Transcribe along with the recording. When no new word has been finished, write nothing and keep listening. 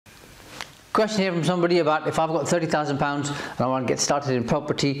Question here from somebody about if I've got £30,000 and I want to get started in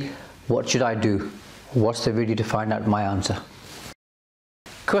property, what should I do? Watch the video to find out my answer.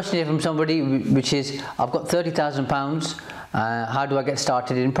 Question here from somebody which is, I've got £30,000, how do I get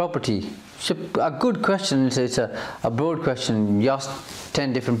started in property? It's a good question. It's a broad question. You ask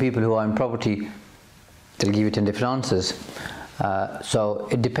 10 different people who are in property, they'll give you 10 different answers. So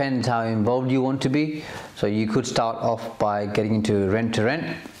it depends how involved you want to be. So you could start off by getting into rent to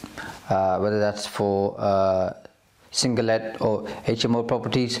rent, whether that's for single let or HMO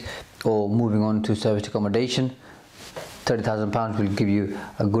properties, or moving on to serviced accommodation. £30,000 will give you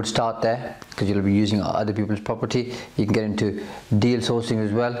a good start there because you'll be using other people's property. You can get into deal sourcing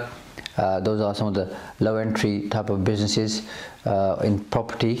as well. Those are some of the low entry type of businesses in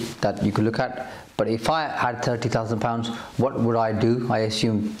property that you could look at. But if I had £30,000, what would I do? I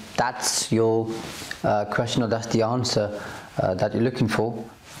assume that's your question, or that's the answer that you're looking for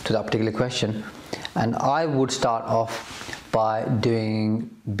to that particular question. And I would start off by doing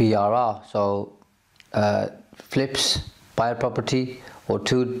BRR, so flips, buy a property or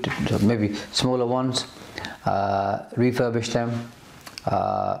two, maybe smaller ones, refurbish them,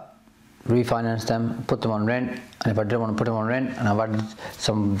 refinance them, put them on rent. And if I didn't want to put them on rent and I've added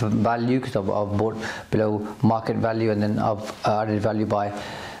some value because I've bought below market value and then I've added value by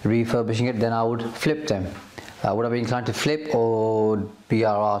refurbishing it, then I would flip them. Would I be inclined to flip or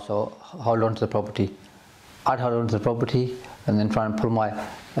BRR, so hold on to the property? I'd hold on to the property and then try and pull my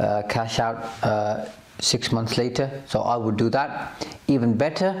cash out 6 months later. So I would do that. Even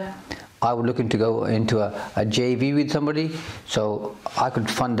better, I would look into go into a JV with somebody, so I could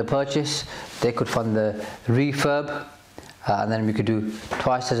fund the purchase, they could fund the refurb, and then we could do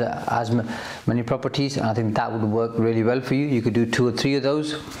twice as many properties, and I think that would work really well for you. You could do 2 or 3 of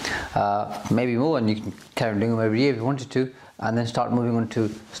those, maybe more, and you can carry on doing them every year if you wanted to, and then start moving on to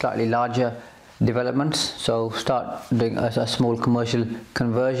slightly larger developments. So start doing a small commercial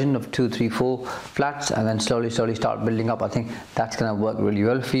conversion of 2, 3, 4 flats, and then slowly start building up. I think that's going to work really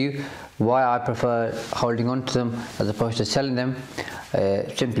well for you. Why I prefer holding on to them as opposed to selling them,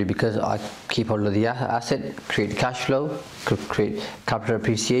 simply because I keep hold of the asset, create cash flow, create capital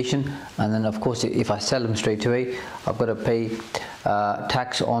appreciation, and then of course if I sell them straight away, I've got to pay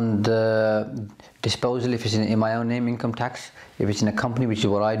tax on the disposal if it's in my own name, income tax. If it's in a company, which is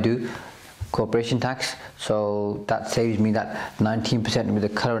what I do, corporation tax. So that saves me that 19% with the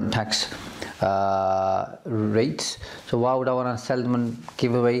current tax rates. So why would I want to sell them and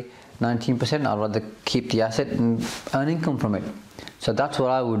give away 19%? I'd rather keep the asset and earn income from it. So that's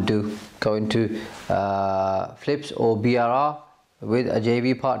what I would do. Go into flips or BRR with a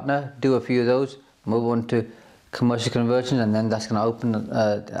JV partner, do a few of those, move on to commercial conversions, and then that's going to open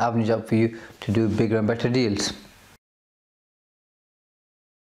avenues up for you to do bigger and better deals.